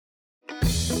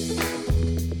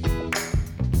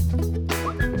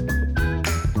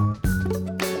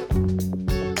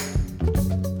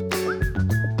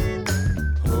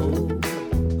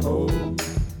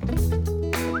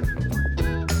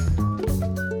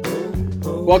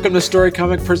Welcome to Story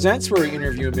Comic Presents, where we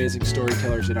interview amazing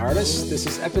storytellers and artists. This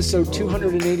is episode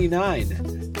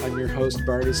 289. I'm your host,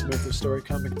 Barty Smith of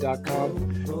StoryComic.com.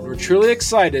 And we're truly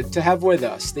excited to have with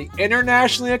us the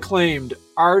internationally acclaimed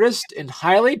artist and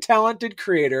highly talented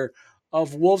creator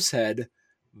of Wolf's Head,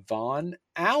 Von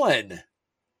Allan.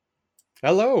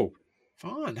 Hello.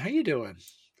 Von, how you doing?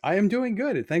 I am doing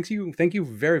good. Thank you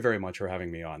very, very much for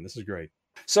having me on. This is great.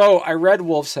 So I read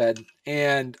Wolf's Head,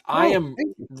 and I am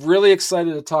really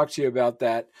excited to talk to you about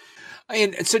that.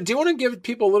 And so do you want to give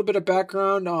people a little bit of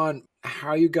background on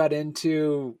how you got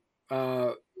into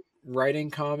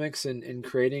writing comics and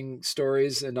creating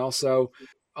stories, and also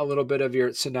a little bit of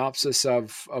your synopsis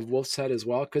of Wolf's Head as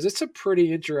well? Because it's a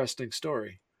pretty interesting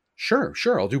story. Sure.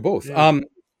 I'll do both. Yeah.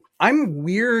 I'm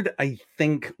weird, I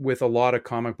think, with a lot of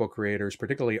comic book creators,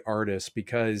 particularly artists,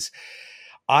 because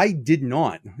I did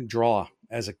not draw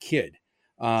as a kid.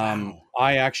 Wow.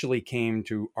 I actually came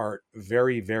to art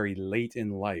very, very late in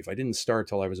life. I didn't start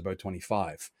till I was about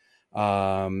 25.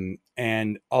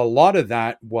 And a lot of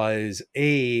that was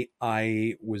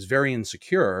I was very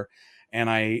insecure, and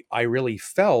I really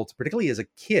felt, particularly as a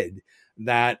kid,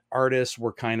 that artists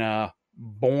were kind of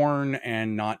born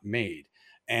and not made.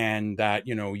 And that,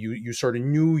 you sort of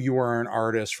knew you were an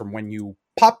artist from when you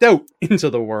popped out into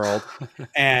the world.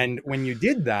 And when you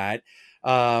did that,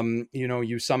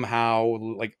 you somehow,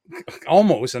 like,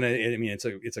 almost, and I mean,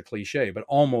 it's a cliche, but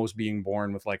almost being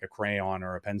born with like a crayon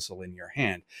or a pencil in your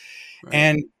hand. Right.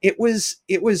 And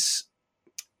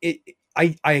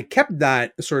I kept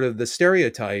that sort of the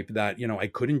stereotype that, I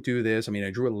couldn't do this. I mean,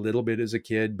 I drew a little bit as a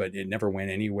kid, but it never went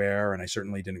anywhere. And I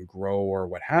certainly didn't grow or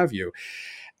what have you.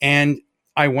 And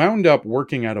I wound up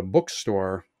working at a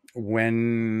bookstore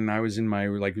when I was in my,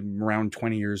 like, around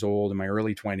 20 years old, in my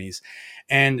early 20s.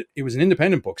 And it was an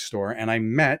independent bookstore. And I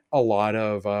met a lot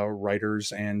of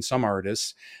writers and some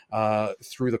artists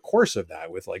through the course of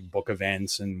that, with like book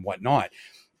events and whatnot.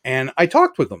 And I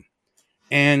talked with them.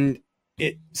 And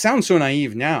it sounds so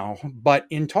naive now, but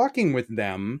in talking with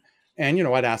them, and,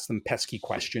 I'd ask them pesky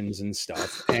questions and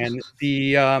stuff. And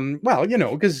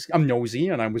because I'm nosy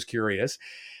and I was curious.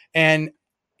 And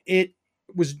it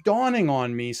was dawning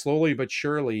on me slowly but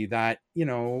surely that,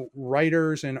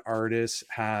 writers and artists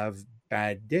have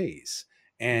bad days,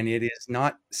 and it is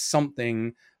not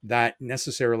something that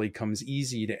necessarily comes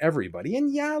easy to everybody.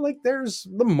 And like, there's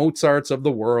the Mozarts of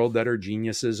the world that are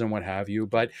geniuses and what have you,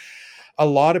 but a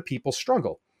lot of people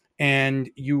struggle, and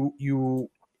you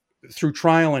through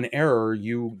trial and error,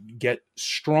 you get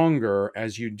stronger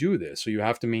as you do this. So you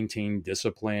have to maintain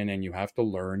discipline, and you have to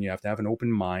learn, you have to have an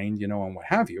open mind, and what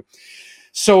have you.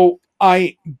 So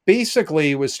I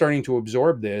basically was starting to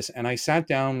absorb this, and I sat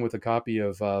down with a copy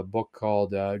of a book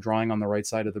called Drawing on the Right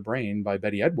Side of the Brain by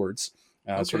Betty Edwards,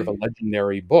 sort of a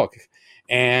legendary book,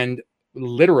 and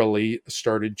literally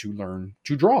started to learn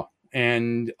to draw.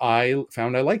 And I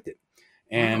found I liked it.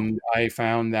 And I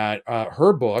found that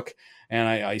her book, and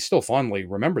I still fondly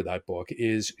remember that book,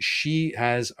 is she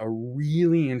has a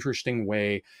really interesting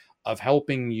way of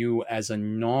helping you as a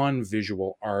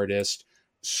non-visual artist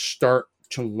start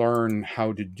to learn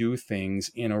how to do things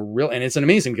in a real, and it's an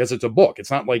amazing, because it's a book.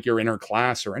 It's not like you're in her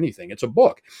class or anything. It's a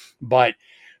book, but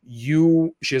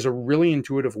she has a really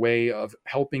intuitive way of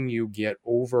helping you get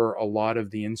over a lot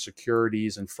of the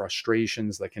insecurities and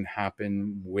frustrations that can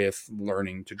happen with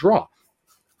learning to draw.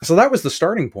 So that was the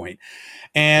starting point.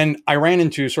 And I ran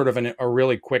into sort of a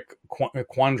really quick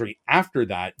quandary after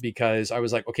that, because I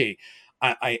was like, okay,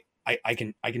 I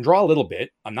can draw a little bit.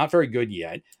 I'm not very good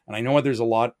yet. And I know there's a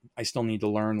lot I still need to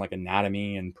learn, like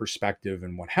anatomy and perspective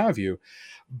and what have you.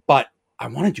 But I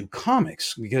want to do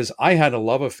comics, because I had a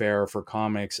love affair for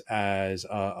comics as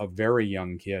a very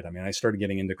young kid. I mean, I started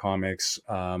getting into comics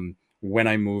when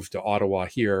I moved to Ottawa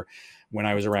here when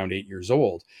I was around 8 years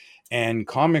old. And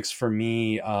comics for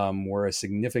me were a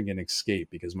significant escape,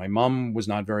 because my mom was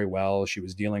not very well. She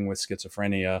was dealing with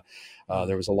schizophrenia.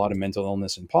 There was a lot of mental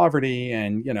illness and poverty.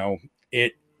 And,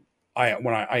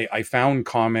 I found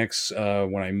comics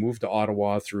when I moved to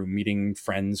Ottawa through meeting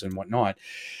friends and whatnot.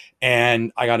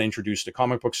 And I got introduced to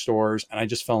comic book stores, and I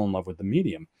just fell in love with the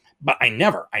medium. But I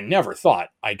never thought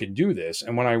I could do this.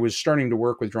 And when I was starting to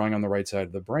work with Drawing on the Right Side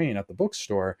of the Brain at the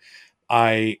bookstore,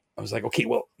 I was like, okay,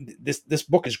 well, this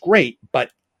book is great,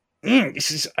 but this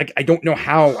is, I don't know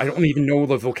how. I don't even know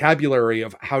the vocabulary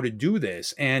of how to do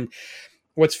this. And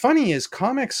what's funny is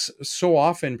comics so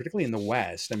often, particularly in the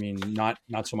West, I mean, not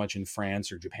so much in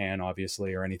France or Japan,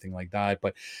 obviously, or anything like that,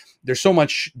 but they're so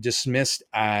much dismissed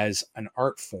as an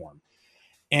art form.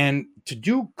 And to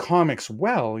do comics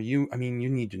well, I mean, you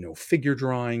need to know figure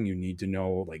drawing, you need to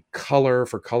know like color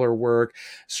for color work,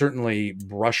 certainly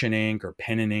brush and ink or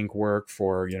pen and ink work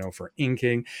for, for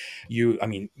inking. I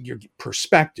mean, your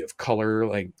perspective, color,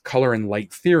 like color and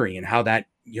light theory and how that,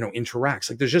 interacts.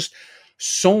 Like there's just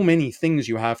so many things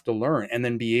you have to learn and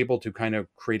then be able to kind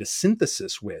of create a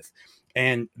synthesis with.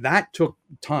 And that took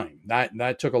time.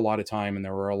 That took a lot of time, and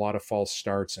there were a lot of false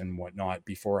starts and whatnot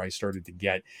before I started to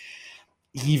get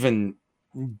even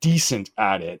decent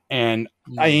at it. And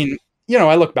I Mm. mean,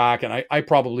 I look back and I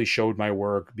probably showed my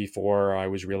work before I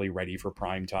was really ready for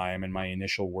prime time. And my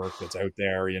initial work that's out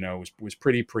there, was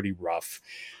pretty rough.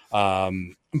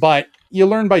 But you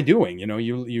learn by doing,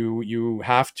 you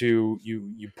have to,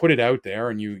 you put it out there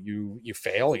and you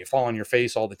fail, you fall on your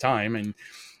face all the time and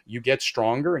you get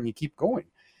stronger and you keep going.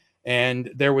 And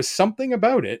there was something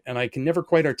about it, and I can never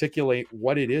quite articulate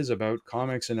what it is about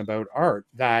comics and about art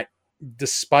that,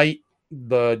 despite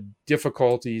the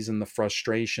difficulties and the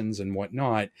frustrations and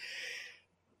whatnot,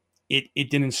 it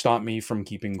didn't stop me from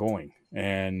keeping going.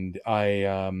 And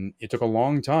it took a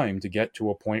long time to get to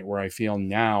a point where I feel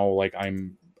now like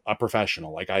I'm a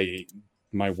professional. Like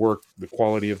my work, the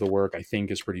quality of the work, I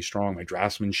think is pretty strong. My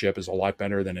draftsmanship is a lot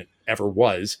better than it ever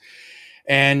was.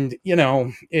 And,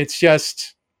 it's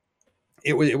just,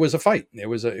 it was a fight. It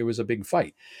was a big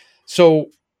fight. So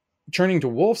turning to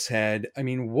Wolf's Head, I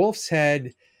mean, Wolf's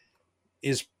Head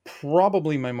is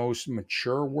probably my most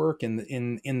mature work in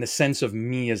the sense of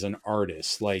me as an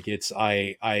artist. Like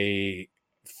I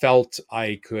felt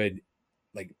I could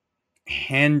like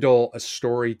handle a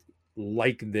story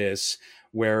like this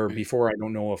where Right. before I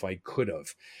don't know if I could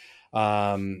have.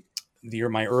 Um,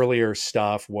 my earlier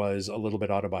stuff was a little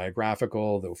bit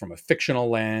autobiographical, though from a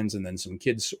fictional lens, and then some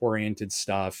kids oriented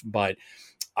stuff. But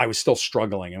I was still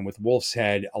struggling. And with Wolf's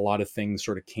Head, a lot of things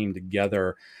sort of came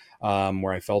together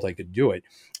where I felt I could do it.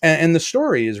 And the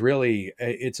story is really,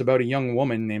 it's about a young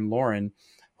woman named Lauren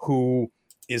who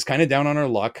is kind of down on her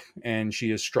luck, and she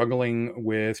is struggling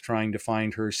with trying to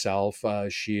find herself.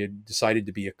 She had decided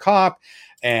to be a cop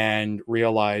and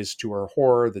realized to her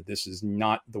horror that this is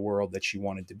not the world that she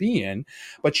wanted to be in,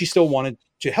 but she still wanted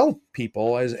to help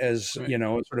people as Right.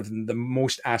 sort of the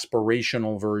most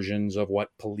aspirational versions of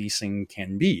what policing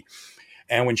can be.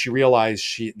 And when she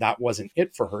realized that wasn't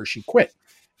it for her, she quit.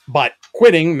 But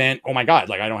quitting meant, oh my God,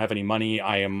 like I don't have any money.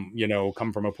 I am,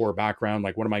 come from a poor background.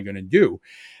 Like, what am I going to do?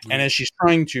 And Right. as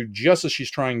just as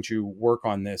she's trying to work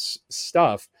on this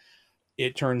stuff,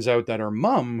 it turns out that her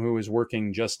mom, who is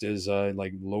working just as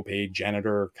like low paid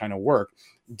janitor kind of work,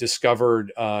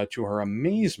 discovered to her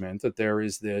amazement that there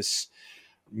is this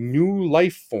new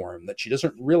life form that she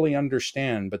doesn't really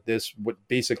understand, but this what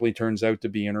basically turns out to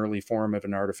be an early form of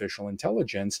an artificial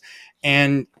intelligence.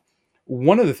 And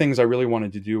one of the things I really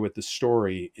wanted to do with the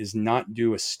story is not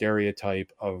do a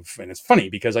stereotype of, and it's funny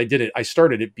because I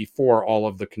started it before all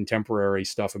of the contemporary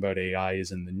stuff about AI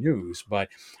is in the news, but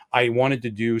I wanted to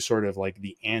do sort of like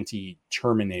the anti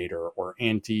Terminator or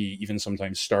anti, even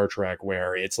sometimes Star Trek,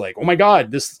 where it's like, oh my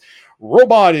God, this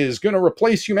robot is going to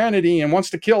replace humanity and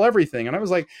wants to kill everything. And I was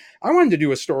like, I wanted to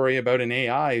do a story about an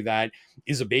AI that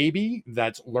is a baby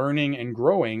that's learning and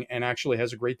growing and actually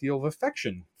has a great deal of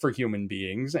affection for human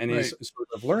beings and is Right. sort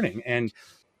of learning. And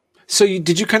So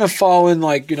did you kind of fall in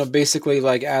like, basically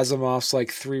like Asimov's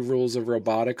like three rules of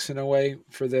robotics in a way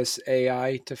for this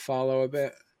AI to follow a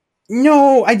bit?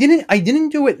 no, I didn't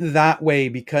do it that way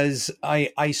because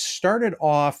I started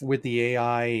off with the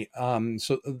AI.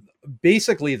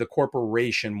 Basically the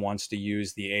corporation wants to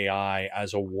use the AI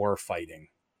as a war fighting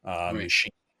Right.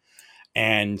 machine.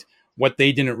 And what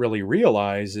they didn't really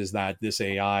realize is that this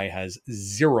AI has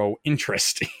zero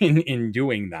interest in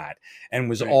doing that and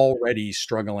was Right. already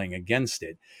struggling against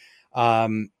it.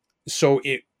 Um, so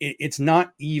it's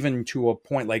not even to a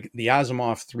point like the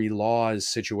Asimov three laws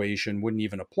situation wouldn't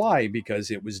even apply because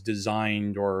it was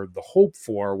designed, or the hope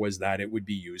for was that it would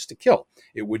be used to kill.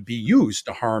 It would be used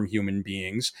to harm human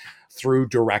beings through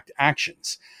direct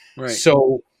actions. Right.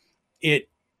 So it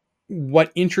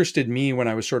what interested me when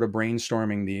I was sort of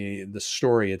brainstorming the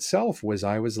story itself was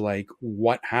I was like,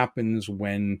 what happens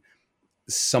when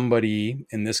somebody,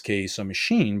 in this case a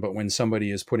machine, but when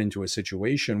somebody is put into a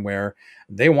situation where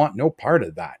they want no part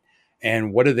of that?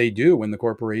 And what do they do when the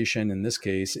corporation, in this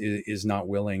case, is not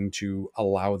willing to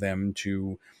allow them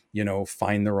to,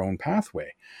 find their own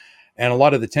pathway? And a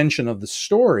lot of the tension of the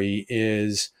story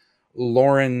is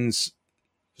Lauren's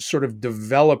sort of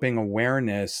developing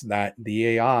awareness that the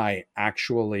AI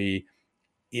actually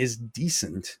is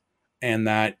decent, and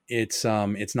that it's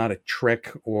not a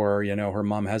trick, or her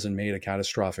mom hasn't made a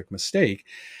catastrophic mistake.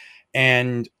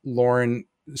 And Lauren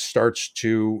starts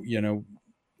to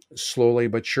slowly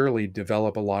but surely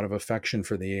develop a lot of affection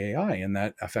for the AI, and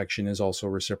that affection is also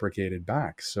reciprocated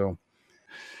back. So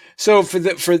So for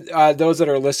those that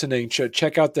are listening,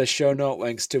 check out the show note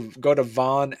links to go to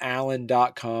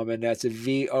vonallan.com, and that's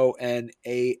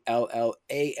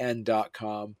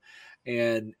VONALLAN.com,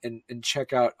 and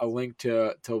check out a link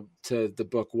to the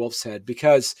book Wolf's Head,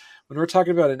 because when we're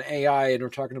talking about an AI and we're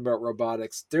talking about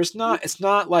robotics, it's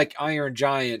not like Iron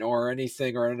Giant or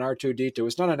anything, or an R2D2.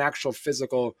 It's not an actual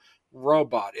physical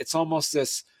robot. It's almost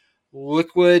this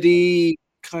liquidy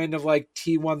kind of like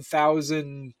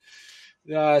T1000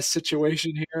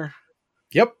 situation here.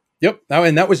 yep. Yep. Now,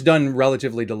 and that was done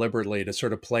relatively deliberately to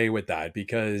sort of play with that,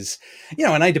 because,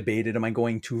 and I debated, am I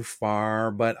going too far?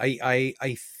 But I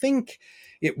think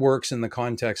it works in the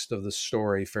context of the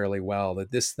story fairly well,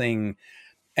 that this thing,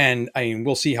 and I mean,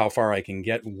 we'll see how far I can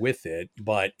get with it,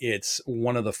 but it's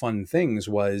one of the fun things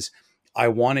was I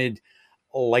wanted,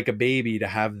 like a baby, to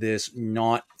have this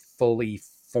not fully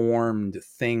formed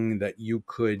thing that you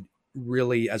could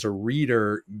really, as a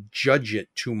reader, judge it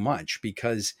too much,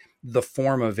 because the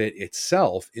form of it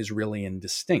itself is really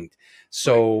indistinct. Right.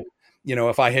 So,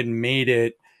 if I had made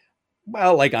it,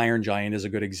 well, like Iron Giant is a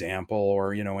good example,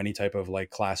 or any type of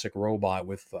like classic robot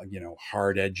with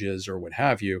hard edges or what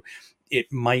have you,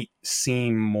 it might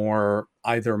seem more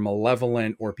either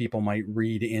malevolent, or people might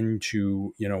read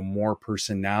into more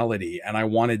personality. And I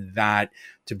wanted that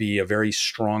to be a very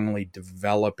strongly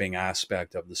developing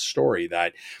aspect of the story,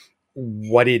 that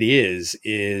what it is,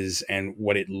 and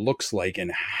what it looks like and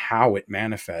how it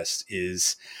manifests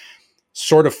is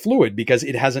sort of fluid, because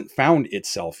it hasn't found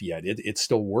itself yet. It's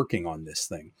still working on this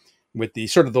thing, with the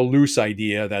sort of the loose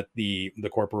idea that the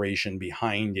corporation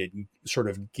behind it sort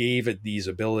of gave it these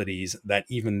abilities that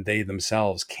even they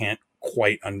themselves can't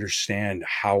quite understand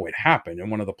how it happened. And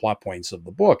one of the plot points of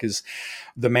the book is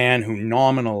the man who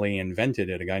nominally invented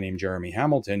it, a guy named Jeremy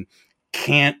Hamilton,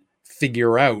 can't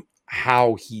figure out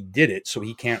how he did it, so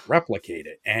he can't replicate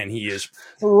it. And he is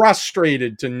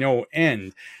frustrated to no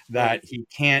end Right. that he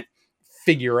can't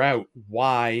figure out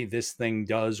why this thing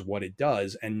does what it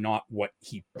does, and not what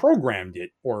he programmed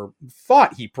it or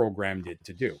thought he programmed it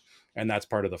to do. And that's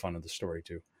part of the fun of the story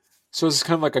too. So it's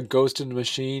kind of like a ghost in the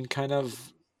machine kind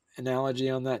of analogy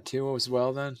on that too, as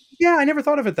well. Then. Yeah, I never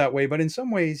thought of it that way, but in some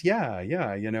ways, yeah,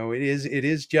 yeah, it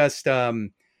is just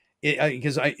it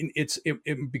because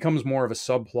it becomes more of a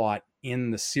subplot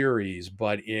in the series,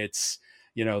 but it's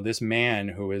this man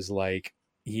who is like,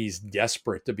 he's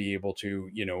desperate to be able to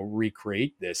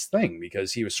recreate this thing,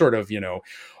 because he was sort of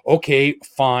okay,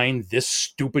 fine, this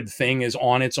stupid thing is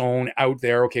on its own out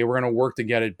there, okay, we're going to work to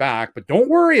get it back, but don't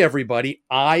worry everybody,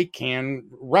 I can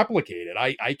replicate it.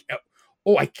 I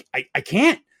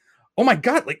can't. Oh my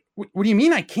God, like, what do you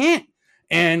mean I can't?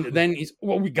 And then he's,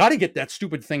 well, we got to get that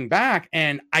stupid thing back.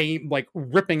 And I'm like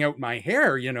ripping out my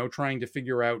hair, trying to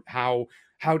figure out I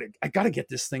got to get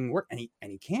this thing work. And he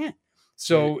can't. Right.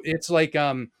 So it's like,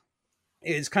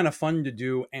 it's kind of fun to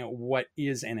do what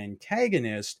is an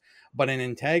antagonist, but an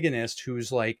antagonist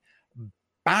who's like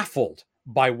baffled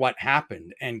by what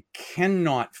happened and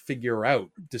cannot figure out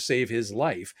to save his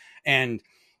life. And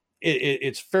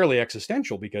it's fairly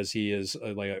existential, because he is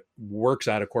works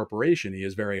at a corporation. He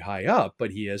is very high up,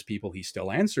 but he has people he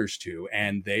still answers to,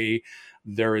 and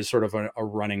there is sort of a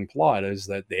running plot is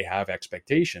that they have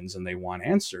expectations and they want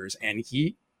answers, and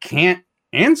he can't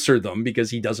answer them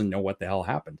because he doesn't know what the hell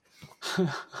happened.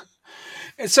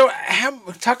 And so,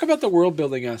 talk about the world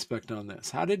building aspect on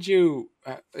this. How did you?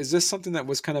 Is this something that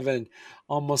was kind of an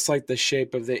almost like the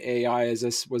shape of the AI? Was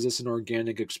this an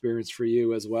organic experience for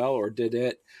you as well, or did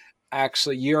it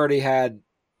actually? You already had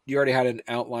an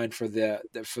outline for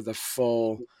for the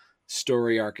full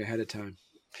story arc ahead of time.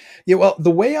 Yeah, well,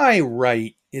 the way I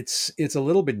write, it's a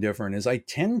little bit different. Is I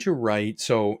tend to write,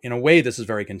 so in a way this is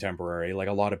very contemporary. Like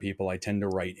a lot of people, I tend to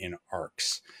write in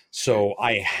arcs. Okay. So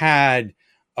I had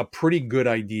a pretty good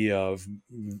idea of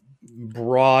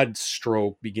broad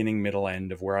stroke, beginning, middle,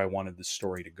 end, of where I wanted the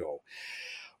story to go.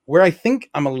 Where I think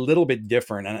I'm a little bit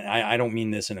different, and I don't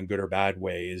mean this in a good or bad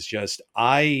way, is just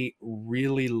I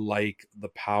really like the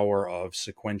power of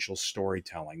sequential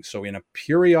storytelling. So in a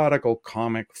periodical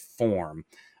comic form,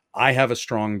 I have a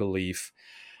strong belief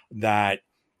that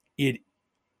it,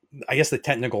 I guess the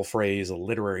technical phrase, a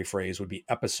literary phrase, would be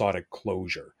episodic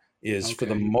closure. is for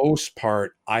the Okay. most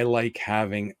part, I like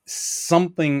having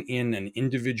something in an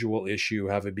individual issue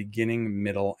have a beginning,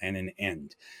 middle, and an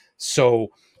end.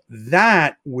 So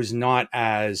that was not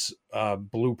as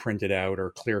blueprinted out or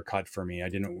clear cut for me. I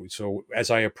didn't. So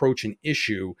as I approach an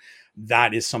issue,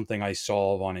 that is something I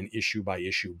solve on an issue by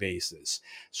issue basis.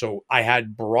 So I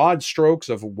had broad strokes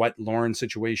of what Lauren's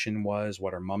situation was,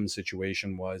 what her mom's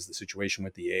situation was, the situation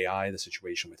with the AI, the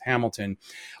situation with Hamilton.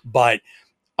 But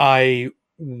I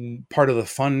part of the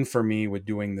fun for me with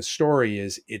doing the story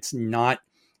is it's not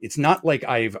like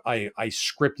I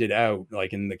scripted out,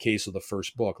 like in the case of the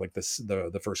first book, like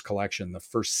the first collection, the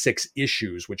first 6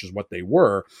 issues, which is what they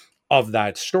were of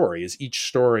that story. Is each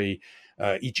story,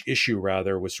 each issue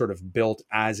rather, was sort of built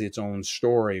as its own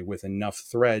story with enough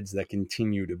threads that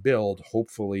continue to build,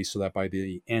 hopefully, so that by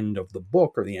the end of the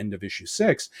book or the end of issue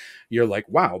 6, you're like,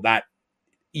 wow, that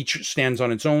each stands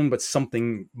on its own, but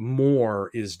something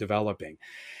more is developing.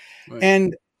 Right.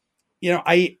 And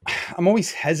I'm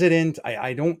always hesitant.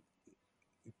 I don't.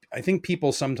 I think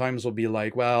people sometimes will be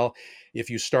like, well, if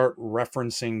you start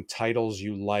referencing titles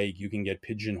you like, you can get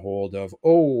pigeonholed of,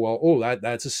 oh, well, oh,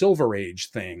 that's a Silver Age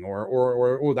thing,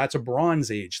 or oh, that's a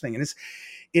Bronze Age thing. And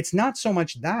it's not so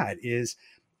much that is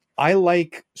I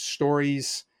like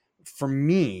stories for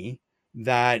me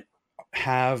that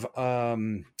have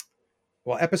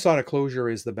well, episodic closure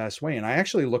is the best way. And I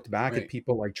actually looked back at Right.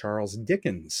 people like Charles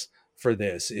Dickens for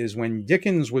this. Is when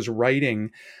Dickens was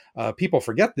writing, people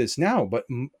forget this now, but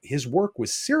his work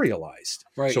was serialized.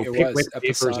 Right. So It was Pickwick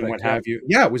Papers and episodic. what Yep. have you.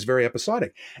 Yeah, it was very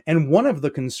episodic. And one of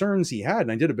the concerns he had,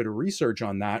 and I did a bit of research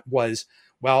on that, was,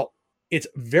 well, it's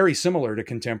very similar to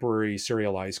contemporary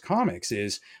serialized comics.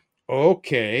 Is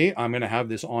okay, I'm going to have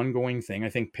this ongoing thing. I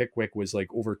think Pickwick was like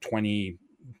over 20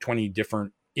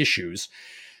 different issues.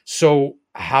 So,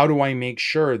 how do I make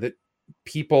sure that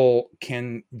people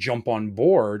can jump on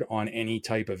board on any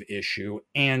type of issue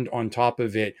and on top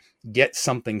of it get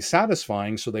something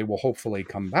satisfying so they will hopefully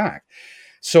come back?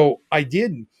 So, I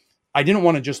didn't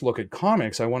want to just look at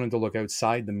comics. I wanted to look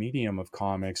outside the medium of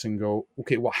comics and go,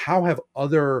 okay, well, how have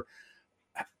other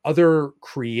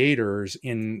creators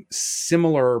in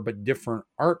similar but different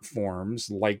art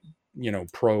forms, like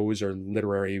prose or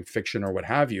literary fiction or what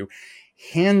have you,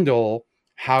 handle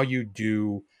how you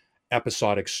do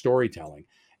episodic storytelling?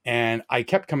 And I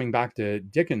kept coming back to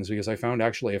Dickens because I found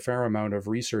actually a fair amount of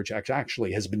research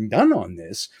actually has been done on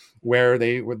this, where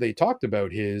they talked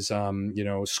about his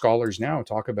scholars now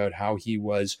talk about how he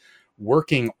was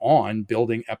working on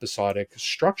building episodic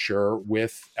structure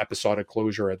with episodic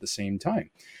closure at the same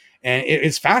time. And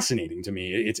it's fascinating to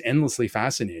me. It's endlessly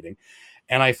fascinating.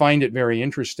 And I find it very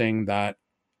interesting that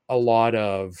a lot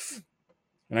of,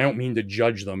 and I don't mean to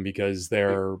judge them because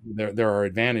Right. there are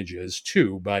advantages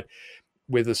too, but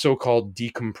with the so-called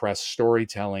decompressed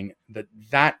storytelling,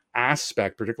 that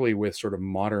aspect, particularly with sort of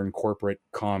modern corporate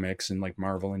comics and like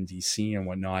Marvel and DC and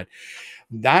whatnot,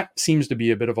 that seems to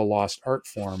be a bit of a lost art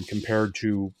form compared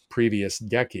to previous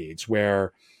decades,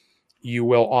 where you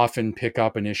will often pick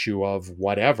up an issue of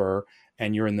whatever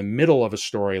and you're in the middle of a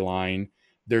storyline.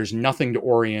 There's nothing to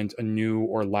orient a new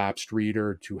or lapsed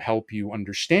reader to help you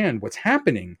understand what's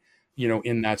happening, Right.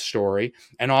 in that story.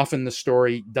 And often the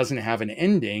story doesn't have an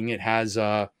ending. It has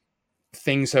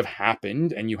things have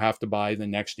happened and you have to buy the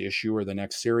next issue or the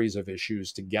next series of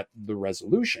issues to get the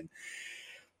resolution.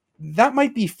 That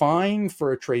might be fine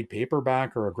for a trade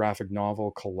paperback or a graphic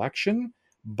novel collection,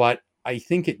 but I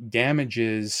think it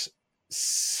damages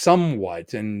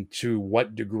somewhat, and to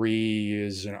what degree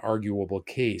is an arguable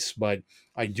case, but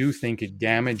I do think it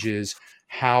damages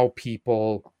how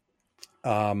people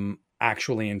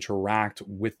actually interact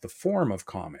with the form of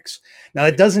comics. Now,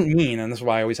 that Right. doesn't mean, and this is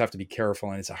why I always have to be careful,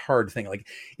 and it's a hard thing. Like,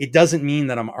 it doesn't mean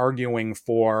that I'm arguing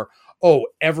for, oh,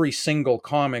 every single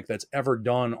comic that's ever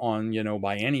done on,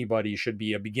 by anybody should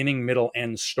be a beginning, middle,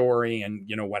 end story, and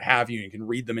what have you. You can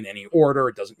read them in any order.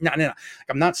 It doesn't. No, no, no. Like,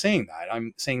 I'm not saying that.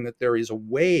 I'm saying that there is a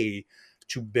way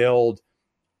to build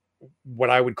what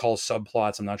I would call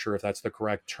subplots. I'm not sure if that's the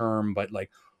correct term, but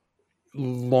like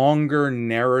longer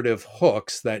narrative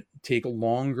hooks that take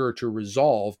longer to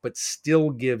resolve, but still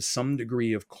give some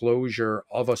degree of closure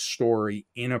of a story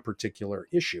in a particular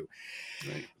issue.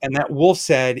 Right. And that, Wolf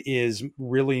said, is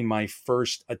really my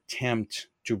first attempt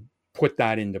to put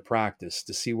that into practice,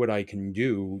 to see what I can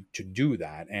do to do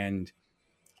that. And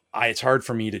it's hard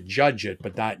for me to judge it,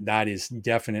 but that is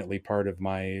definitely part of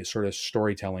my sort of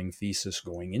storytelling thesis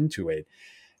going into it.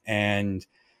 And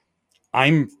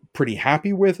I'm pretty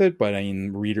happy with it, but I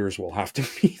mean, readers will have to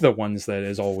be the ones that,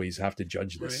 as always, have to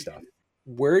judge this Right. stuff.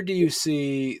 Where do you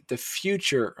see the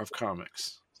future of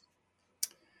comics?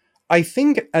 I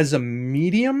think as a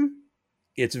medium,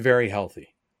 it's very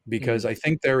healthy because Mm, I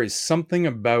think there is something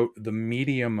about the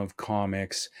medium of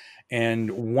comics.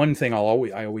 And one thing I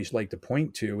always like to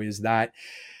point to is that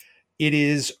it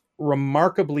is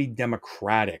remarkably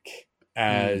democratic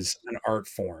mm, as an art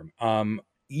form.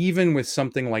 Even with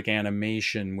something like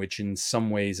animation, which in some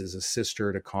ways is a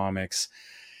sister to comics,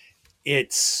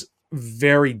 it's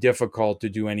very difficult to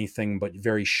do anything but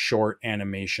very short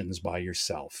animations by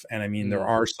yourself. And I mean, there mm,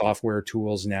 are software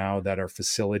tools now that are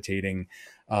facilitating,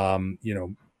 you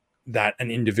know, that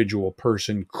an individual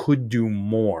person could do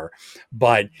more,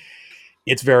 but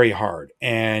it's very hard.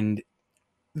 And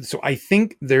so I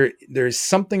think there's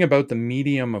something about the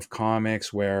medium of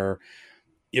comics where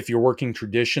if you're working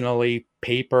traditionally,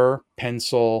 paper,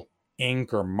 pencil,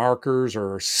 ink, or markers,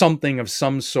 or something of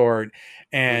some sort,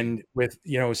 right. and with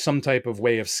some type of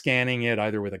way of scanning it,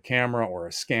 either with a camera or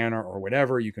a scanner or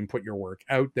whatever, you can put your work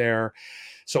out there.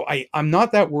 So I'm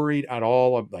not that worried at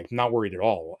all, like not worried at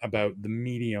all about the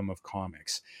medium of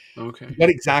comics. Okay.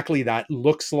 What exactly that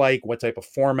looks like, what type of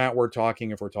format we're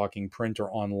talking, if we're talking print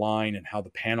or online, and how the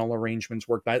panel arrangements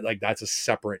work, that's a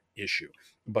separate issue.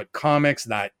 But comics,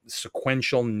 that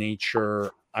sequential nature,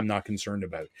 I'm not concerned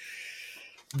about.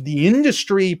 The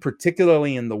industry,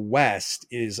 particularly in the West,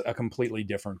 is a completely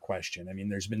different question. I mean,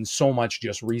 there's been so much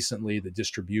just recently, the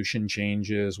distribution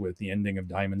changes with the ending of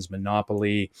Diamond's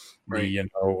monopoly, the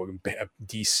Right.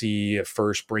 DC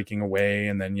first breaking away,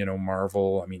 and then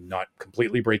Marvel. I mean, not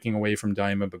completely breaking away from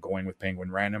Diamond, but going with Penguin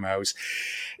Random House.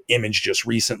 Image just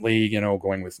recently,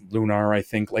 going with Lunar. I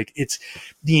think like it's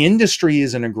the industry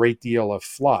is in a great deal of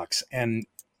flux, and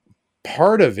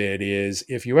part of it is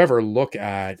if you ever look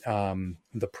at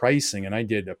the pricing, and I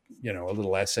did a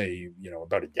little essay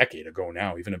about a decade ago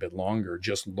now, even a bit longer,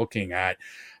 just looking at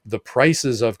the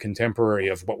prices of contemporary,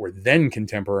 of what were then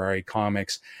contemporary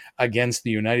comics, against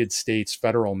the United States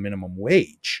federal minimum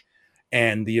wage,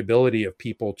 and the ability of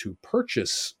people to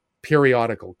purchase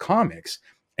periodical comics,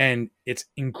 and it's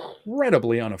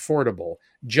incredibly unaffordable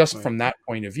just Right. from that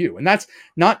point of view. And that's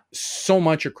not so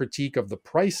much a critique of the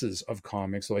prices of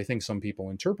comics, though I think some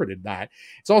people interpreted that.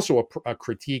 It's also a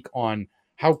critique on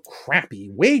how crappy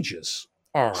wages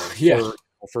are Yeah.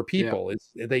 for Yeah. people.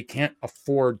 They can't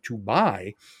afford to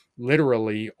buy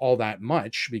literally all that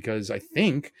much, because I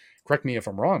think, correct me if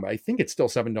I'm wrong, but I think it's still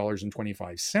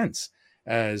 $7.25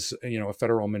 as a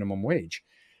federal minimum wage.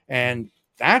 Mm, And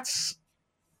that's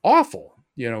awful,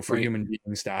 for right. human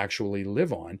beings to actually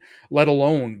live on, let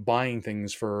alone buying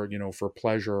things for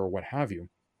pleasure or what have you.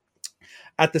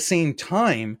 At the same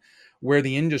time, where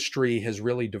the industry has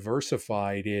really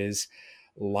diversified is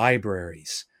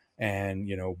libraries and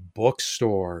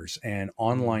bookstores and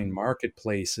online Mm,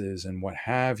 marketplaces and what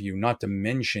have you, not to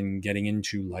mention getting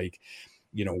into like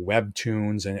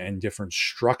webtoons and different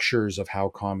structures of how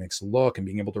comics look, and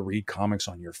being able to read comics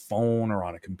on your phone or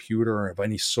on a computer of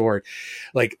any sort.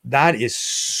 Like that is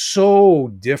so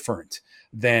different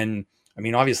than, I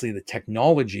mean, obviously the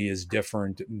technology is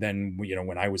different than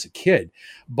when I was a kid,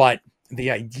 but the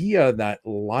idea that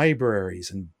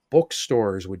libraries and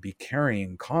bookstores would be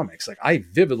carrying comics, like I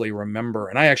vividly remember,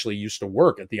 and I actually used to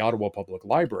work at the Ottawa Public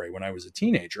Library when I was a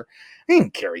teenager. They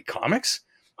didn't carry comics.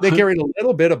 They carried a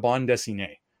little bit of bande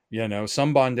dessinée,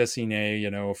 some bande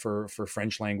dessinée, for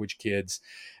French language kids,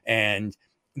 and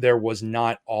there was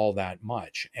not all that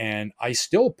much. And I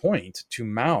still point to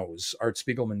Maus, Art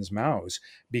Spiegelman's Maus,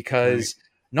 right. because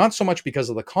not so much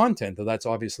because of the content, though that's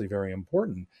obviously very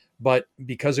important, but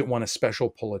because it won a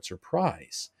special Pulitzer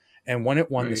Prize. And when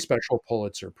it won the Right. special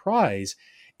Pulitzer Prize,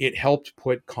 it helped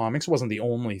put comics, it wasn't the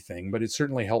only thing, but it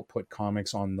certainly helped put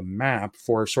comics on the map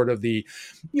for sort of the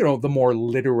more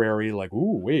literary, like,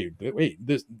 ooh, wait,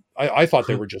 this, I thought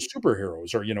they were just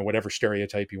superheroes, or, whatever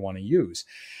stereotype you want to use.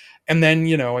 And then,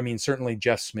 I mean, certainly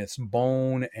Jeff Smith's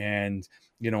Bone, and,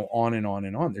 on and on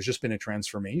and on. There's just been a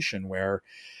transformation where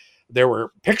there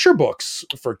were picture books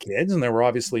for kids, and there were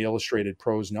obviously illustrated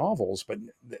prose novels, but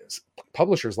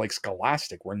publishers like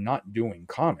Scholastic were not doing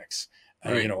comics,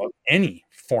 Right. of any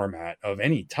format, of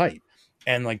any type.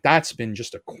 And like that's been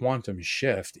just a quantum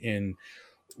shift in,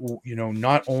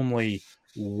 not only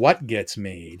what gets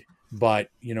made, but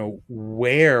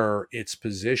where it's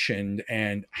positioned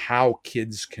and how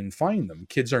kids can find them.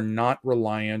 Kids are not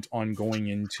reliant on going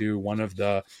into one of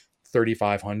the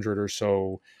 3,500 or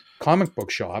so comic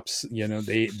book shops.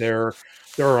 There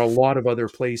are a lot of other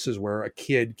places where a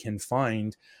kid can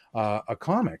find a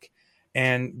comic,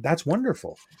 and that's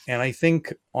wonderful. And I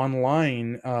think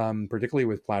online, particularly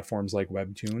with platforms like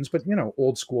Webtoons, but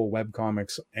old school web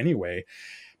comics anyway,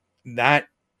 that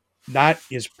that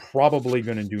is probably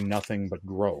going to do nothing but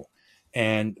grow.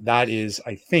 And that is,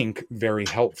 I think, very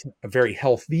healthy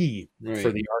for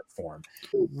Right. the art form.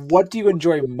 What do you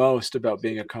enjoy most about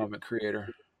being a comic creator?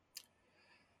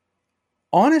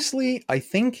 Honestly, I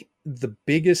think the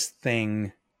biggest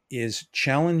thing is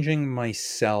challenging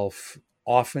myself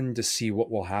often to see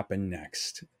what will happen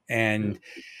next. Yeah. And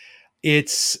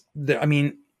it's the, I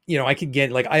mean, I could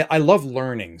get like, I love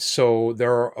learning. So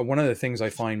there are one of the things I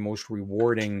find most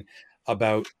rewarding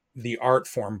about the art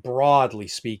form, broadly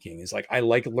speaking, is like I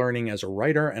like learning as a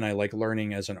writer and I like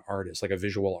learning as an artist, like a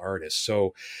visual artist.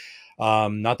 So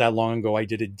not that long ago, I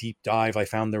did a deep dive. I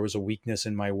found there was a weakness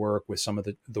in my work with some of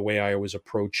the way I was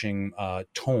approaching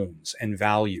tones and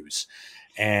values.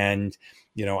 And,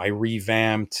 I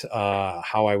revamped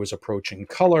how I was approaching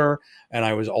color. And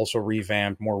I was also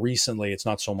revamped more recently. It's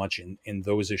not so much in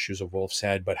those issues of Wolf's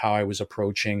Head, but how I was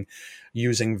approaching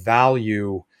using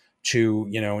value to,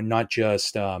 not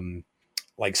just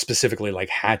like specifically like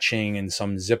hatching and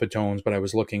some zipatones, but I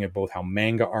was looking at both how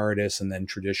manga artists and then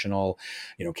traditional,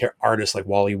 artists like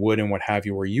Wally Wood and what have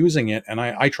you were using it. And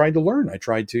I tried to learn. I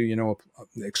tried to,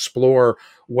 explore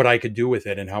what I could do with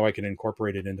it and how I could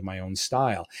incorporate it into my own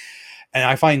style. And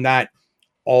I find that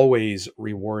always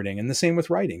rewarding. And the same with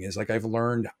writing is like I've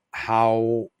learned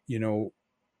how,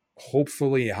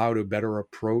 hopefully how to better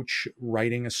approach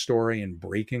writing a story and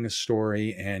breaking a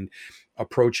story and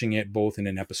approaching it both in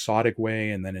an episodic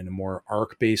way and then in a more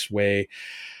arc based way.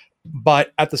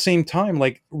 But at the same time,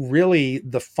 like really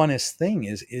the funnest thing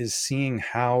is seeing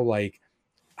how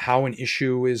an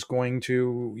issue is going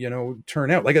to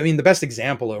turn out. Like, I mean, the best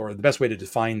example or the best way to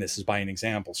define this is by an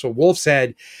example. So Wolf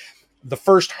said the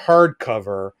first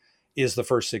hardcover is the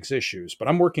first 6 issues, but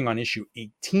I'm working on issue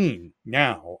 18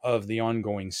 now of the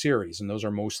ongoing series, and those are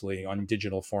mostly on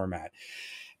digital format.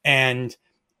 And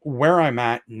where I'm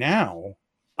at now,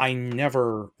 I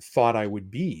never thought I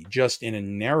would be just in a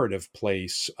narrative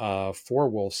place for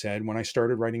Wolf's Head when I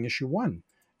started writing issue 1.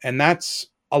 And that's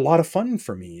a lot of fun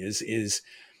for me is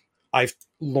I've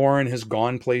Lauren has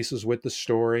gone places with the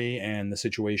story and the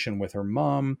situation with her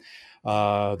mom.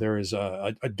 There is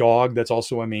a dog that's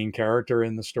also a main character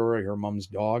in the story, her mom's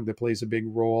dog that plays a big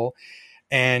role.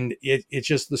 And it's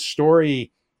just the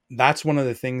story. That's one of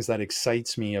the things that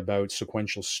excites me about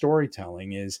sequential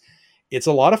storytelling is it's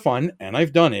a lot of fun. And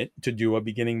I've done it to do a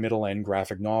beginning, middle, end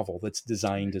graphic novel that's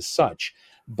designed as such.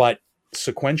 But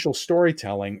sequential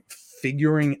storytelling,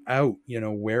 figuring out,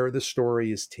 where the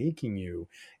story is taking you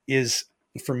is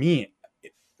for me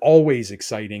always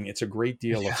exciting. It's a great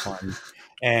deal of fun.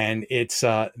 And it's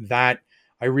that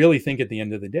I really think at the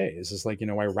end of the day is just like,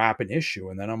 I wrap an issue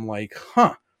and then I'm like,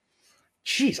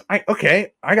 geez, I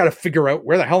got to figure out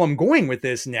where the hell I'm going with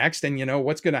this next and,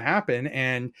 what's going to happen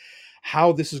and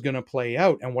how this is going to play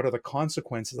out and what are the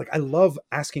consequences. Like, I love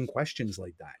asking questions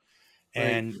like that. Right.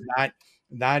 And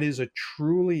that is a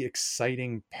truly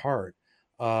exciting part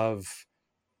of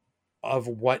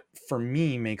what for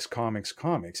me makes comics.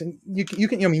 And you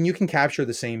can, I mean, you can capture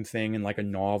the same thing in like a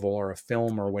novel or a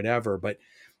film or whatever, but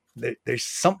there's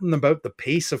something about the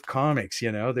pace of comics,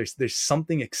 there's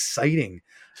something exciting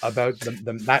about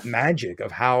that magic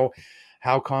of how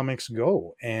comics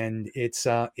go. And it's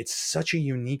such a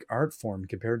unique art form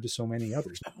compared to so many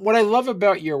others. What I love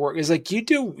about your work is like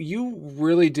you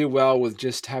really do well with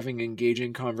just having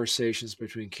engaging conversations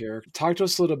between characters. Talk to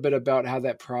us a little bit about how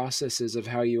that process is of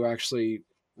how you actually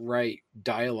write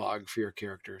dialogue for your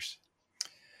characters.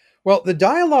 Well, the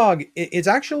dialogue, it's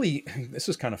actually, this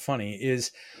is kind of funny,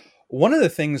 is one of the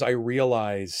things I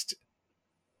realized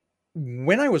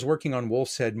when I was working on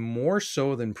Wolf's Head more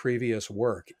so than previous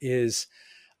work is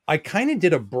I kind of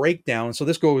did a breakdown. So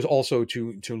this goes also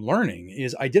to learning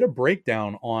is I did a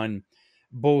breakdown on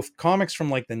both comics from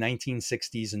like the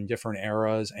 1960s and different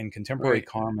eras and contemporary Right.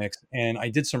 comics. And I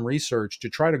did some research to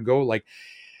try to go like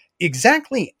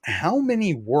exactly how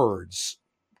many words,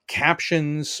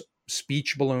 captions,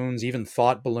 speech balloons, even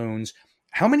thought balloons,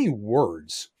 how many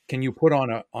words can you put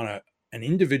on an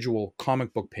individual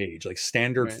comic book page, like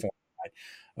standard Right. format,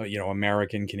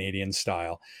 American, Canadian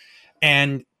style,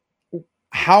 and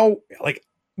how like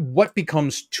what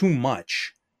becomes too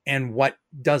much and what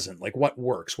doesn't, like what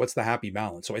works, what's the happy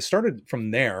balance. So I started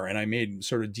from there and I made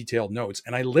sort of detailed notes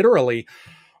and I literally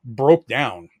broke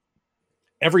down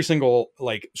every single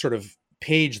like sort of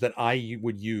page that I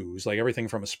would use, like everything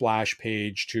from a splash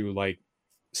page to like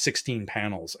 16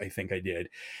 panels, I think I did,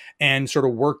 and sort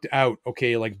of worked out,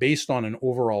 okay, like based on an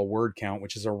overall word count,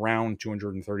 which is around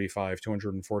 235,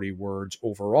 240 words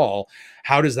overall,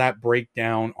 how does that break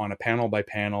down on a panel by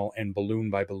panel and balloon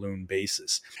by balloon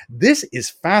basis? This is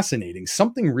fascinating.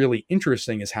 Something really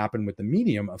interesting has happened with the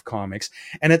medium of comics.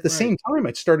 And at the Right. same time,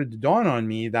 it started to dawn on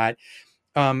me that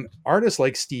artists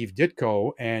like Steve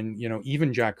Ditko and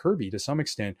even Jack Kirby to some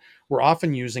extent were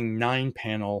often using 9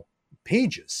 panel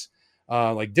pages.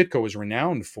 Like Ditko was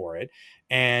renowned for it,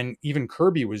 and even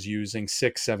Kirby was using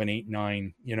 6, 7, 8,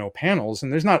 9 panels.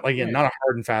 And there's not, again, Right. not a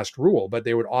hard and fast rule, but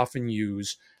they would often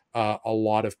use a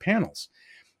lot of panels.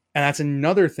 And that's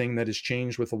another thing that has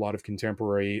changed with a lot of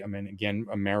contemporary, I mean, again,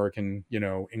 American,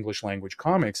 English language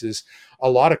comics, is a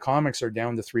lot of comics are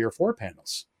down to 3 or 4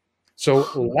 panels.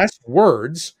 So less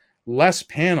words, less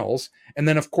panels. And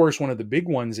then, of course, one of the big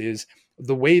ones is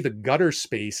the way the gutter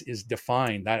space is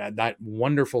defined, that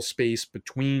wonderful space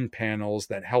between panels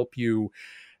that help you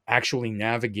actually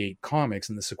navigate comics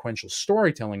and the sequential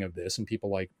storytelling of this. And people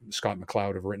like Scott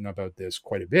McCloud have written about this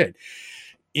quite a bit.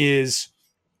 Is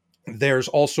there's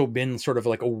also been sort of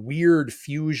like a weird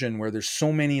fusion where there's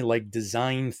so many like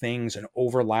design things and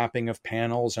overlapping of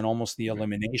panels and almost the Right.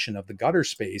 elimination of the gutter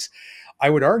space.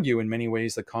 I would argue in many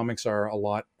ways the comics are a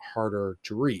lot harder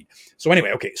to read. So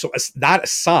anyway, okay, so that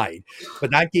aside,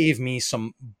 but that gave me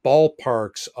some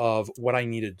ballparks of what I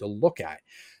needed to look at.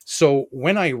 So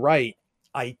when I write,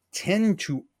 I tend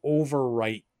to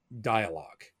overwrite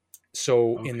dialogue.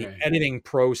 So in the Okay. editing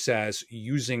process,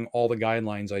 using all the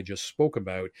guidelines I just spoke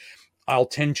about, I'll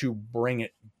tend to bring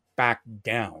it back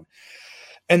down.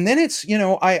 And then it's,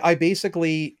 I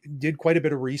basically did quite a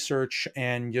bit of research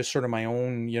and just sort of my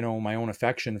own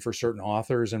affection for certain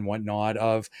authors and whatnot,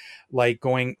 of like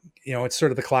going, it's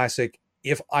sort of the classic,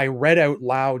 if I read out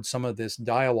loud some of this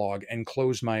dialogue and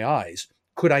closed my eyes,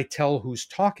 could I tell who's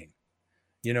talking?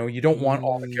 You don't want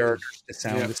all the Mm, characters to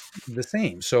sound yeah. the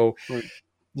same. So Right.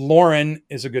 Lauren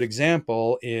is a good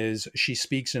example. Is she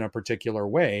speaks in a particular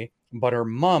way, but her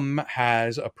mom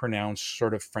has a pronounced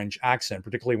sort of French accent,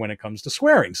 particularly when it comes to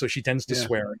swearing. So she tends to Yeah.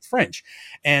 swear in French.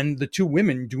 And the two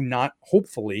women do not,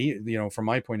 hopefully, from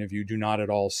my point of view, do not at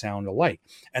all sound alike.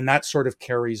 And that sort of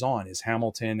carries on. Is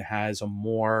Hamilton has a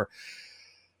more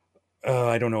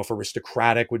I don't know if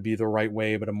aristocratic would be the right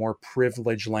way, but a more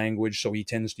privileged language. So he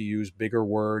tends to use bigger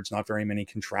words, not very many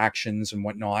contractions and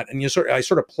whatnot. And I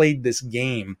sort of played this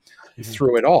game Mhm.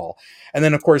 through it all. And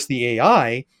then, of course, the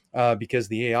AI, because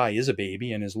the AI is a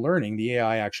baby and is learning, the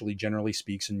AI actually generally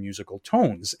speaks in musical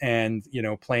tones. And,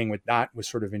 playing with that was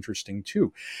sort of interesting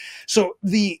too. So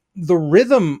the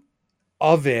rhythm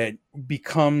of it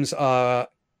becomes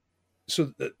so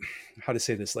the, how to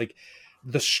say this, like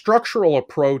the structural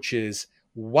approach is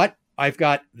what I've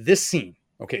got this scene.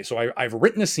 Okay, so I've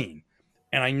written a scene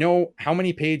and I know how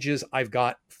many pages I've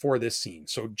got for this scene.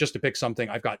 So just to pick something,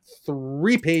 I've got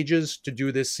 3 pages to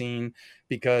do this scene,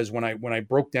 because when I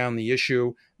broke down the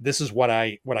issue, this is what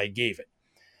I gave it.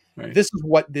 Right. This is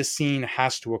what this scene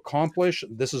has to accomplish.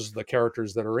 This is the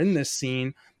characters that are in this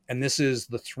scene, and this is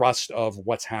the thrust of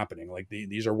what's happening. Like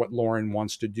these are what Lauren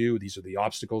wants to do. These are the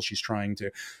obstacles she's trying to,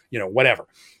 whatever.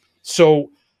 So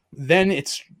then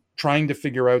it's trying to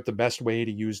figure out the best way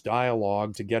to use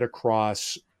dialogue to get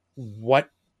across what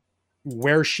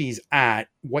where she's at,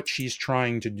 what she's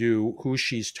trying to do, who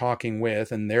she's talking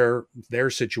with, and their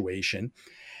situation.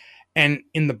 And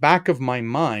in the back of my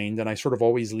mind, and I sort of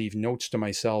always leave notes to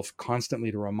myself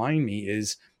constantly to remind me,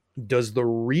 is does the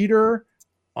reader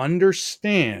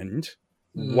understand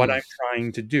what Mm, I'm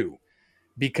trying to do?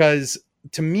 Because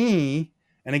to me,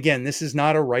 and again, this is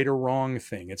not a right or wrong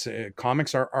thing.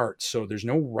 Comics are art, so there's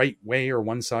no right way or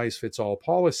one size fits all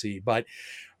policy. But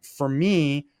for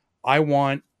me, I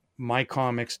want my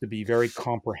comics to be very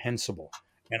comprehensible,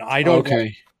 and I don't want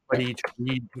okay. Yeah. anybody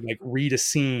to read a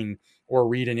scene or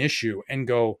read an issue and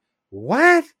go,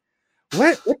 "What?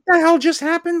 What the hell just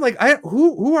happened? Like,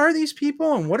 who are these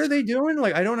people and what are they doing?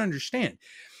 Like, I don't understand."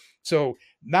 So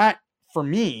that for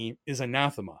me is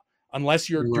anathema, unless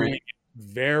you're doing Right. it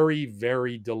very,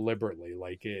 very deliberately.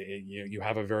 Like you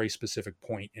have a very specific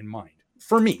point in mind.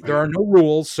 For me, there Right. are no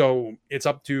rules, so it's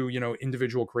up to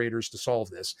individual creators to solve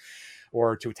this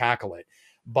or to tackle it.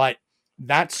 But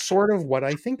that's sort of what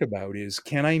I think about: is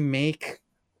can I make,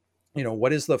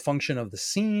 what is the function of the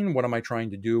scene, what am I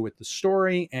trying to do with the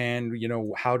story, and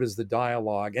how does the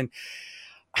dialogue, and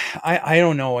I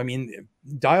don't know. I mean,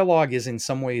 dialogue is in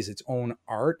some ways its own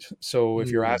art. So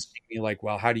if you're Mm, asking me like,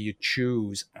 well, how do you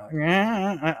choose?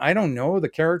 I don't know. The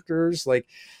characters, like,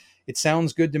 it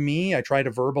sounds good to me. I try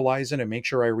to verbalize it and make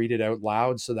sure I read it out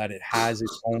loud so that it has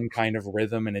its own kind of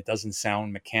rhythm and it doesn't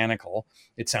sound mechanical.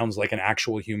 It sounds like an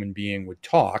actual human being would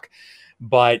talk.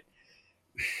 But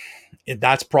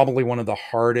that's probably one of the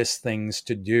hardest things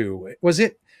to do. Was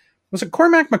it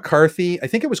Cormac McCarthy? I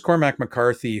think it was Cormac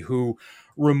McCarthy who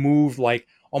removed like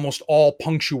almost all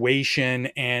punctuation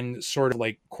and sort of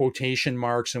like quotation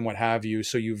marks and what have you.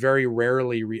 So you very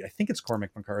rarely read, I think it's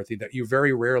Cormac McCarthy, that you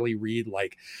very rarely read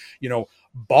like,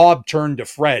 Bob turned to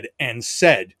Fred and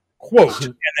said, quote,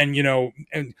 and then,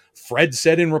 and Fred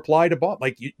said in reply to Bob,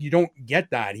 like you don't get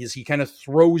that. He kind of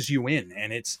throws you in,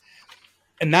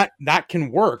 and that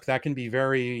can work. That can be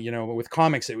very, with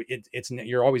comics, it's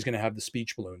you're always going to have the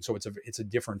speech balloon. So it's a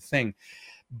different thing.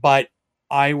 But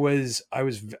I was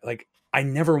like, I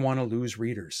never want to lose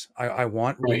readers. I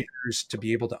want Right. readers to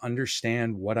be able to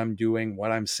understand what I'm doing,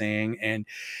 what I'm saying. And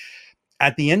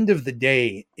at the end of the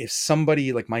day, if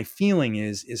somebody, like, my feeling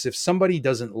is if somebody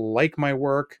doesn't like my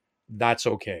work, that's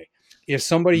okay. If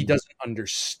somebody Mm. doesn't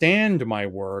understand my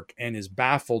work and is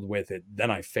baffled with it, then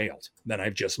I failed. Then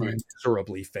I've just Right.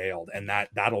 miserably failed. And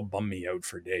that'll bum me out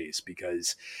for days,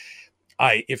 because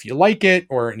if you like it,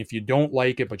 and if you don't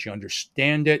like it, but you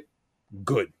understand it,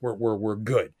 good. We're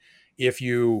good. If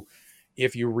you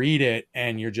read it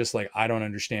and you're just like, I don't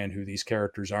understand who these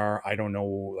characters are. I don't know,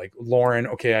 like Lauren.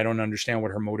 Okay, I don't understand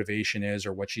what her motivation is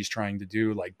or what she's trying to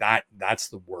do. Like that's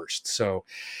the worst. So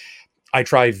I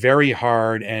try very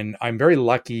hard, and I'm very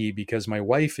lucky because my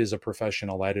wife is a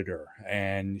professional editor,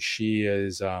 and she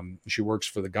works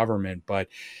for the government, but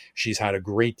she's had a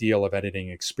great deal of editing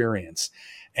experience.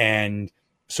 And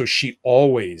so she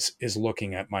always is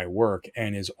looking at my work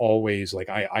and is always like,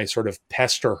 I sort of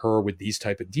pester her with these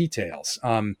type of details.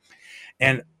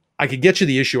 And I could get you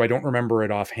the issue. I don't remember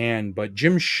it offhand, but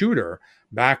Jim Shooter,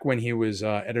 back when he was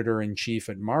editor in chief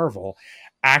at Marvel,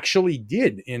 actually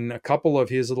did, in a couple of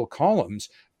his little columns,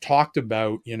 talked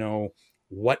about,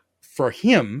 what for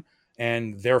him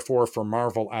and therefore for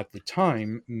Marvel at the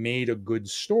time made a good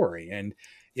story. And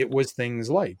it was things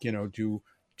like,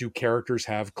 do characters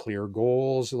have clear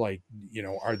goals? Like,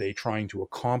 are they trying to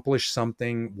accomplish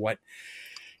something? What,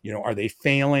 are they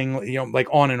failing, like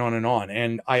on and on and on.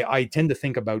 And I tend to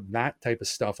think about that type of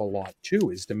stuff a lot too,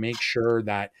 is to make sure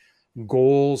that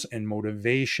goals and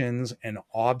motivations and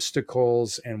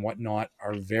obstacles and whatnot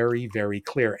are very, very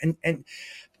clear, and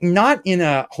not in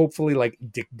a hopefully like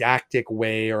didactic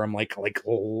way, or I'm like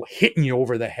hitting you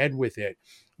over the head with it,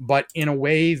 but in a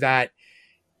way that,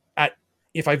 at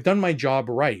if I've done my job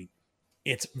right,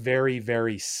 it's very,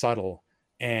 very subtle,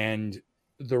 and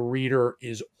the reader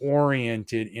is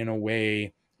oriented in a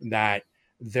way that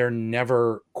they're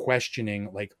never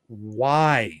questioning like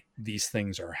why these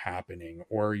things are happening,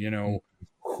 or Mm.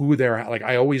 who they're like.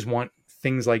 I always want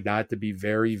things like that to be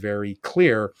very, very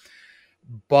clear,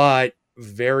 but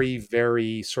very,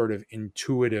 very sort of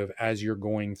intuitive as you're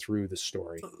going through the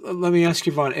story. Let me ask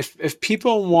you, Vaughn, if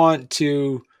people want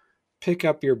to pick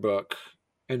up your book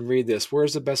and read this,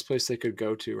 where's the best place they could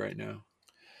go to right now?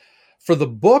 For the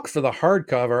book, for the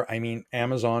hardcover, I mean,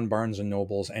 Amazon, Barnes and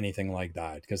Nobles, anything like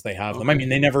that, because they have them. I Okay.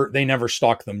 mean, they never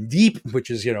stock them deep, which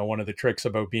is, one of the tricks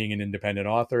about being an independent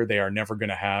author. They are never going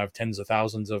to have tens of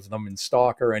thousands of them in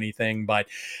stock or anything, but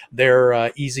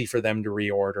they're easy for them to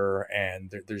reorder,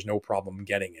 and there's no problem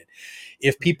getting it.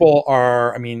 If people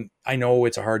are, I mean, I know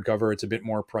it's a hardcover, it's a bit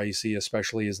more pricey,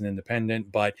 especially as an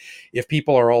independent, but if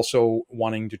people are also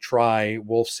wanting to try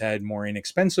Wolf's Head more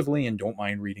inexpensively and don't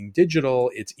mind reading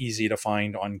digital, it's easy to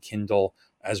find on Kindle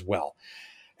as well.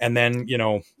 And then,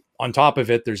 on top of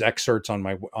it, there's excerpts on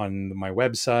my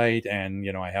website, and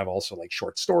I have also like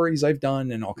short stories I've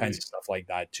done and all kinds Right. of stuff like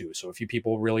that too. So if you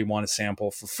people really want to sample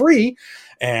for free,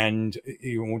 and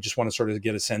you just want to sort of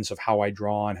get a sense of how I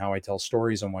draw and how I tell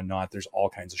stories and whatnot, there's all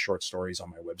kinds of short stories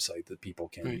on my website that people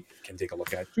can Right. can take a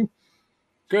look at too.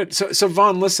 Good. So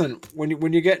Vaughn, listen,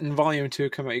 when you get in volume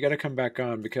 2 come out, you got to come back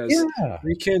on, because Yeah,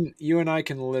 you and I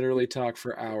can literally talk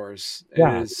for hours. It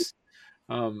yeah. is,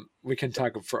 we can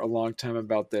talk for a long time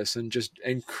about this, and just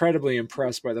incredibly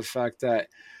impressed by the fact that,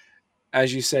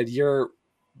 as you said, you're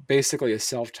basically a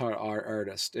self-taught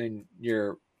artist, and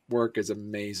your work is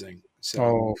amazing. So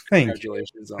Oh, thank you.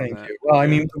 congratulations on Thank that. you. Well, I Yeah.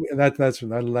 mean,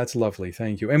 that's lovely.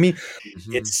 Thank you. I mean,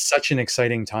 Mhm. it's such an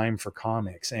exciting time for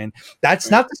comics, and that's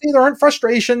Right. not to say there aren't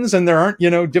frustrations and there aren't,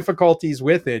 difficulties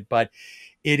with it, but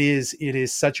it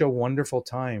is such a wonderful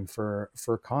time for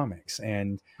comics.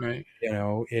 And Right.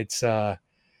 it's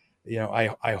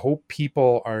I hope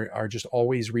people are just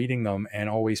always reading them and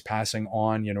always passing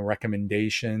on,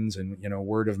 recommendations and,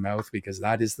 word of mouth, because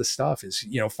that is the stuff. Is,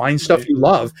 find stuff Right. you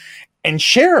love and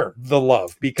share the love,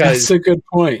 That's because, a good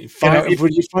point. Find if,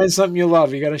 when you find something you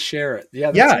love, you gotta share it.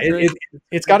 Yeah, yeah, that's a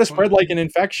it's got great to point. spread like an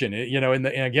infection, in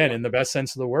the, and again, Yeah, in the best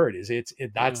sense of the word, yeah,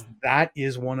 that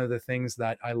is one of the things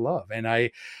that I love. And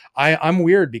I'm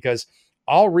weird because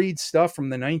I'll read stuff from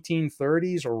the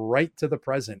 1930s right to the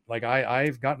present. Like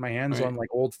I've got my hands right. on like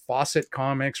old Fawcett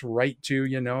comics, right to,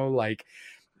 like,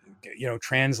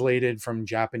 translated from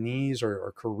Japanese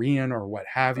or Korean or what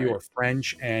have you, Right. or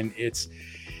French, and it's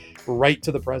right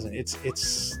to the present.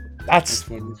 That's That's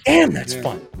wonderful. damn, that's Yeah,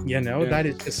 fun. yeah. That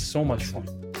is just so much fun.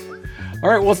 All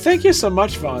right. Well, thank you so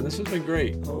much, Vaughn. This has been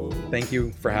great. Thank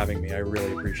you for having me. I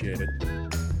really appreciate it.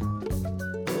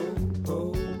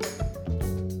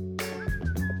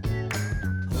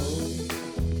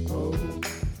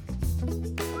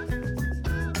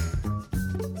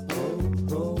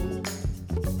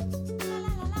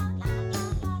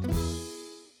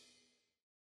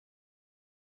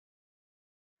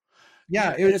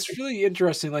 Yeah, Yeah, and it's really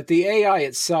interesting. Like the AI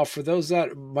itself, for those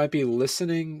that might be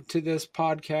listening to this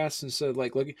podcast, and so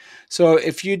like look, so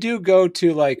if you do go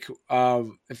to like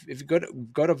if you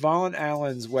go to Vaughn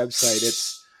Allen's website,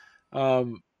 it's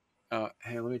um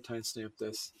hey, let me timestamp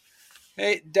this.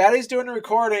 Hey, Daddy's doing a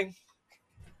recording.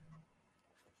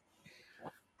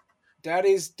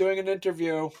 Daddy's doing an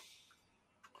interview.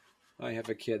 I have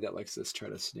a kid that likes to try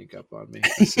to sneak up on me, a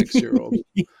 6-year-old.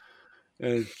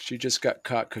 And she just got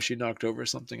caught because she knocked over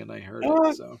something and I heard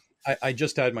it. So I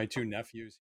just had my two nephews